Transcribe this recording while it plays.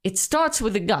It starts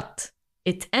with the gut.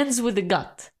 It ends with the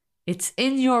gut. It's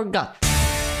in your gut.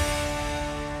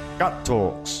 Gut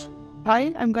Talks.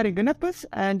 Hi, I'm Karin Künnapas,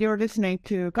 and you're listening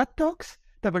to Gut Talks,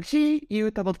 double G, U,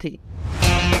 double T.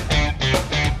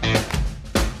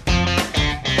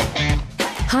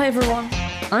 Hi everyone,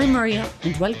 I'm Maria,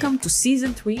 and welcome to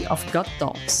Season 3 of Gut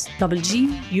Talks, double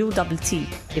G, U, double T,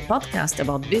 a podcast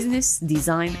about business,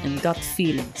 design, and gut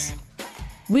feelings.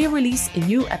 We release a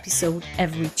new episode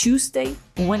every Tuesday,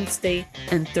 Wednesday,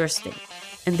 and Thursday,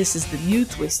 and this is the new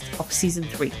twist of Season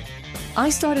 3. I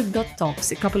started Gut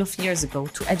Talks a couple of years ago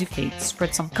to educate,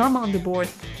 spread some karma on the board,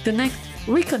 connect,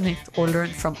 reconnect, or learn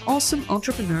from awesome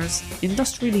entrepreneurs,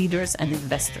 industry leaders, and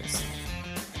investors.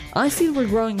 I feel we're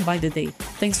growing by the day,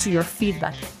 thanks to your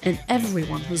feedback and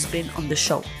everyone who's been on the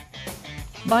show.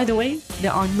 By the way,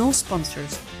 there are no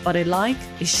sponsors, but a like,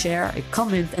 a share, a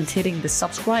comment, and hitting the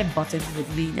subscribe button would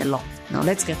mean a lot. Now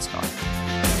let's get started.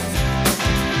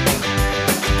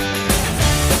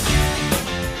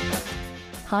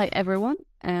 Hi everyone,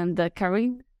 and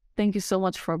Karin, thank you so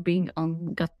much for being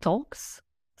on Gut Talks.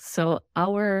 So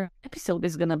our episode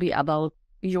is going to be about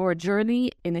your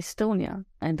journey in Estonia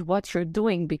and what you're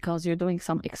doing, because you're doing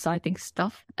some exciting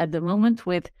stuff at the moment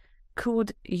with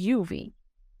Code UV.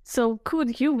 So Code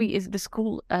UV is the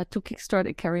school to kickstart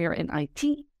a career in IT,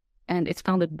 and it's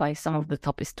founded by some of the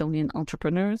top Estonian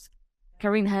entrepreneurs.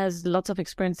 Karin has lots of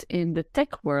experience in the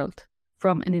tech world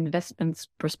from an investments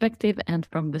perspective and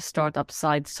from the startup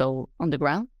side, so on the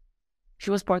ground. She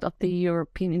was part of the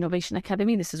European Innovation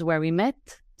Academy. This is where we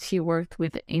met. She worked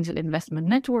with Angel Investment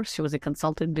Networks. She was a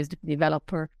consultant, business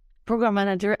developer, program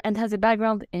manager, and has a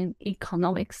background in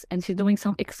economics. And she's doing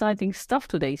some exciting stuff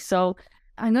today. So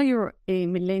I know you're a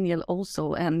millennial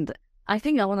also, and I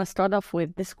think I want to start off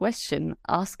with this question,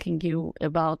 asking you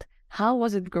about how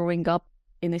was it growing up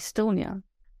in Estonia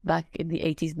back in the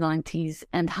 80s, 90s,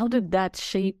 and how did that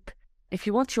shape, if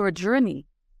you want, your journey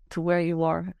to where you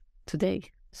are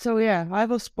today? So yeah, I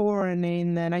was born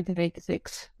in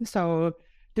 1986. So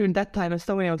during that time,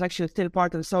 Estonia was actually still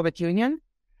part of the Soviet Union.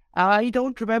 I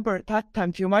don't remember that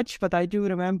time too much, but I do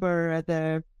remember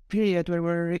the period where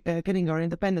we're getting our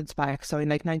independence back, so in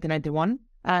like 1991.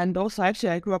 And also,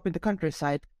 actually, I grew up in the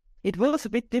countryside. It was a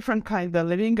bit different kind of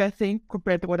living, I think,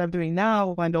 compared to what I'm doing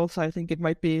now. And also, I think it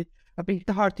might be a bit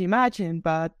hard to imagine,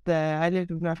 but I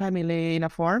lived with my family in a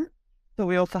farm. So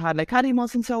we also had like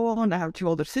animals and so on. I have two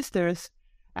older sisters.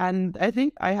 And I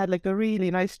think I had like a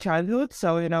really nice childhood.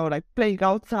 So, like playing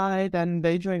outside and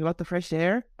enjoying a lot of fresh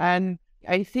air. And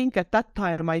I think at that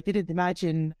time, I didn't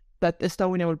imagine that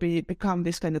Estonia will become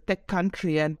this kind of tech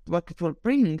country and what it will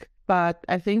bring. But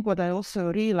I think what I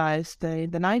also realized in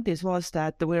the 90s was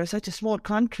that we were such a small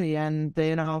country, and,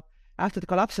 after the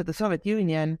collapse of the Soviet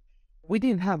Union, we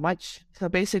didn't have much. So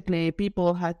basically,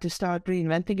 people had to start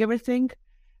reinventing everything.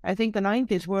 I think the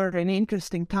 90s were an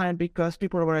interesting time because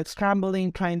people were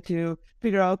scrambling, trying to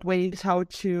figure out ways how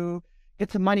to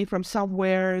get some money from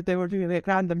somewhere. They were doing like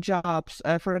random jobs.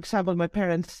 For example, my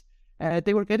parents,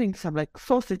 they were getting some like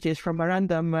sausages from a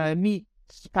random meat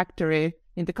factory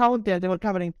in the county, and they were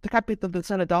traveling to the capital to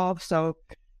sell it off. So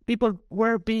people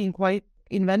were being quite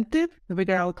inventive to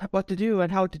figure out what to do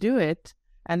and how to do it.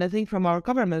 And I think from our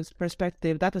government's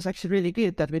perspective, that was actually really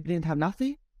good that we didn't have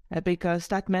nothing, because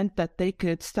that meant that they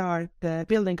could start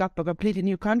building up a completely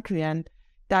new country. And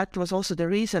that was also the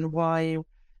reason why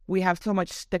we have so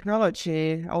much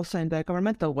technology also in the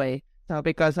governmental way. So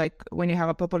because like when you have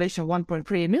a population of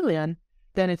 1.3 million,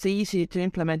 then it's easy to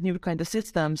implement new kind of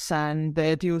systems and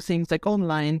do things like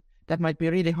online that might be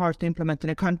really hard to implement in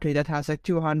a country that has like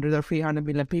 200 or 300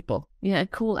 million people. Yeah,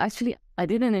 cool. Actually, I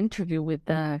did an interview with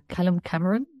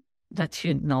Karin, that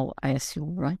you know, I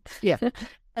assume, right? Yeah.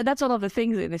 And that's one of the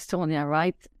things in Estonia,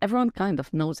 right? Everyone kind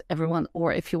of knows everyone,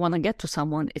 or if you want to get to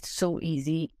someone, it's so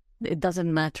easy. It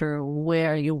doesn't matter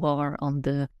where you are on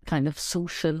the kind of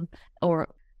social or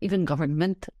even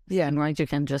government. Yeah, right? You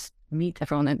can just meet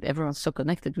everyone, and everyone's so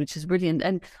connected, which is brilliant.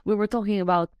 And we were talking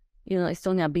about,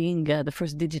 Estonia being the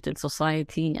first digital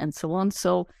society and so on.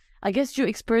 So I guess you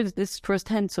experienced this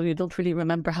firsthand, so you don't really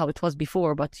remember how it was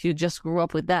before, but you just grew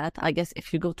up with that. I guess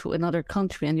if you go to another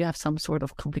country and you have some sort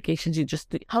of complications,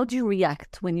 how do you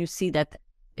react when you see that,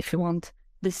 if you want,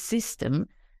 the system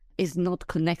is not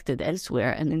connected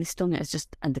elsewhere, and in Estonia it's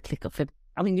just at the click of it?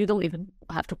 I mean, you don't even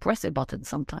have to press a button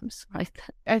sometimes, right?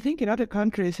 I think in other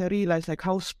countries I realize like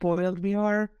how spoiled we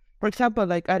are. For example,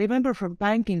 like I remember from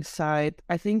banking side,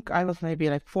 I think I was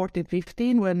maybe like 14,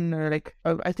 15 when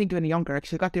I think even younger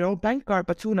actually, got your own bank card,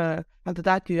 but sooner after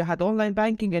that you had online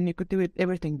banking and you could do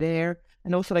everything there.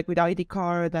 And also like with ID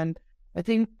card. And I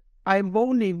think I've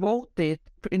only voted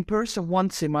in person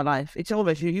once in my life. It's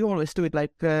always, you always do it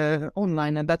like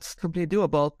online, and that's completely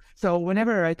doable. So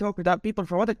whenever I talk with people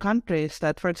from other countries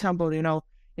that, for example, you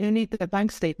need a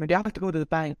bank statement, you have to go to the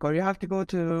bank, or you have to go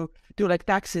to do like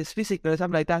taxes physically or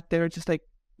something like that, they're just like,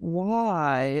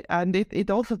 why? And it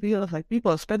also feels like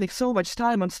people are spending so much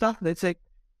time on stuff that's like,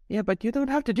 yeah, but you don't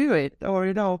have to do it. Or,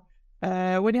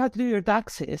 when you have to do your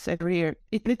taxes every year,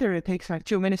 it literally takes like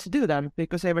 2 minutes to do them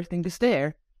because everything is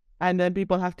there. And then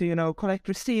people have to, collect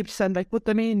receipts and like put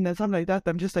them in and something like that.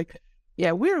 I'm just like,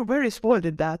 yeah, we're very spoiled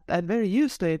in that and very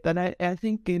used to it. And I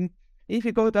think if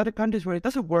you go to other countries where it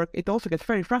doesn't work, it also gets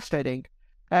very frustrating.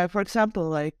 For example,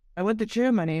 like I went to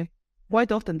Germany,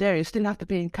 quite often there you still have to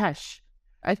pay in cash.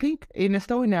 I think in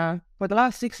Estonia, for the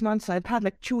last 6 months, I've had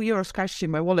like €2 cash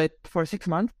in my wallet for 6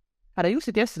 months. And I used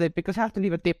it yesterday because I have to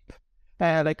leave a tip,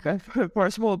 for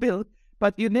a small bill.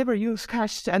 But you never use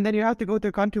cash, and then you have to go to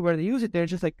a country where they use it. They're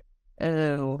just like,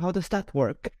 oh, how does that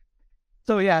work?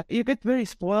 So yeah, you get very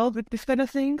spoiled with these kind of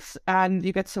things, and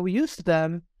you get so used to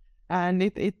them, and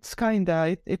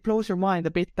it blows your mind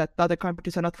a bit that other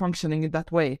countries are not functioning in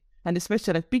that way, and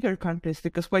especially like bigger countries,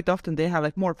 because quite often they have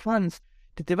like more funds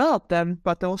to develop them,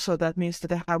 but also that means that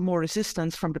they have more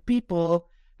resistance from the people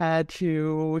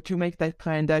to make that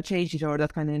kind of changes or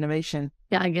that kind of innovation.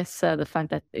 Yeah, I guess the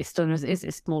fact that Estonia is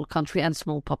a small country and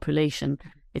small population,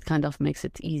 it kind of makes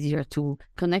it easier to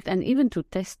connect and even to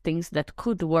test things that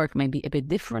could work maybe a bit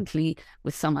differently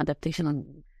with some adaptation on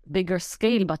bigger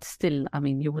scale. But still, I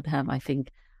mean, you would have, I think,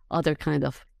 other kind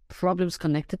of problems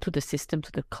connected to the system,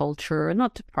 to the culture,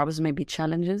 not problems, maybe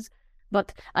challenges.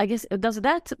 But I guess, does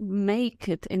that make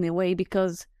it in a way,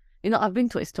 because, I've been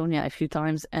to Estonia a few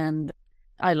times and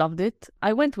I loved it.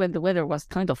 I went when the weather was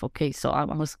kind of okay. So I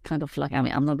was kind of like, I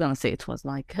mean, I'm not going to say it was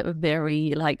like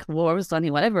very like warm, sunny,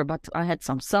 whatever, but I had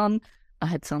some sun, I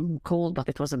had some cold, but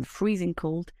it wasn't freezing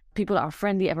cold. People are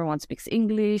friendly. Everyone speaks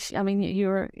English. I mean,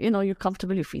 you're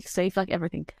comfortable, you feel safe, like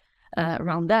everything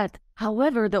around that.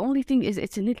 However, the only thing is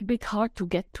it's a little bit hard to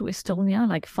get to Estonia.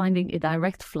 Like finding a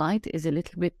direct flight is a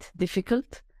little bit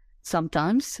difficult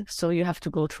sometimes. So you have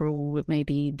to go through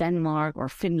maybe Denmark or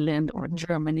Finland or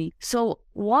Germany. So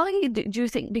why do you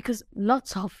think, because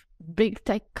lots of big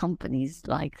tech companies,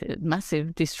 like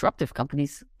massive disruptive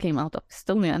companies, came out of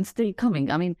Estonia and still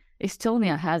coming? I mean,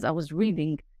 Estonia has, I was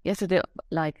reading yesterday,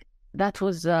 like that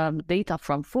was data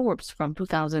from Forbes from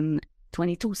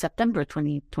 2022, September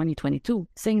 2022,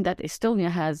 saying that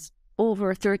Estonia has over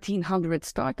 1,300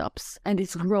 startups and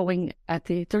it's growing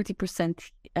at a 30%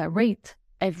 rate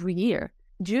every year.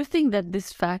 Do you think that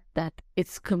this fact that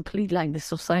it's complete, like the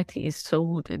society is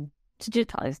so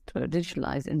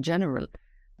digitalized in general,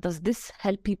 does this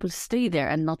help people stay there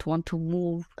and not want to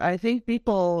move? I think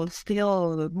people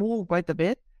still move quite a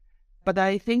bit, but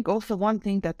I think also one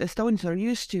thing that Estonians are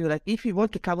used to, like if you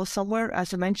want to travel somewhere,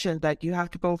 as I mentioned, that you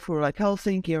have to go for like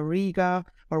Helsinki or Riga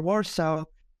or Warsaw.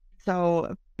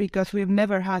 So because we've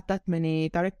never had that many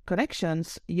direct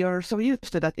connections, you're so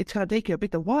used to that. It's going to take you a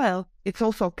bit of while. It's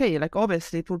also okay. Like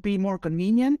obviously it would be more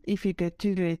convenient if you get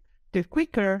to it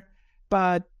quicker.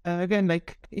 But again,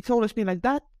 like it's always been like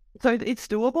that. So it's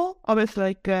doable. Obviously,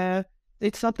 like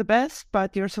it's not the best,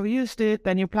 but you're so used to it,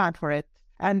 then you plan for it.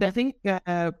 And I think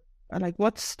like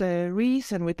what's the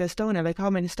reason with Estonia, like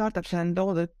how many startups and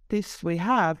all this we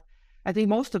have, I think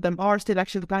most of them are still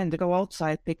actually planning to go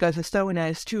outside because Estonia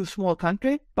is too small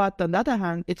country. But on the other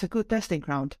hand, it's a good testing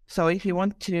ground. So if you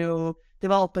want to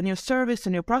develop a new service, a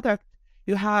new product,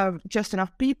 you have just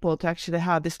enough people to actually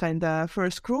have this kind of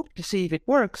first group to see if it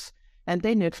works. And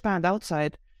then you expand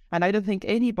outside. And I don't think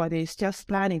anybody is just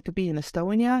planning to be in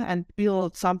Estonia and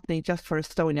build something just for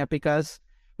Estonia, because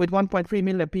with 1.3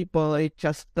 million people, it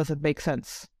just doesn't make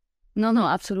sense. No,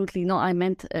 absolutely. No, I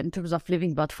meant in terms of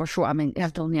living, but for sure, I mean,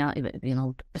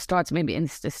 Estonia, starts maybe in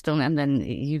Estonia and then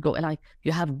you go, like,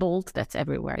 you have Bolt that's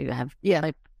everywhere. You have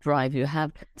Drive, you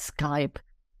have Skype,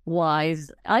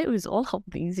 Wise. I use all of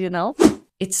these,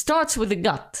 It starts with the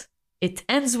gut. It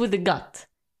ends with the gut.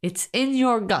 It's in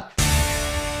your gut.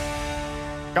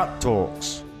 Gut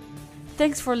Talks.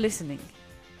 Thanks for listening.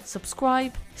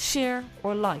 Subscribe, share,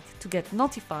 or like to get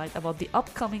notified about the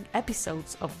upcoming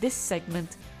episodes of this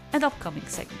segment and upcoming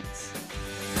segments.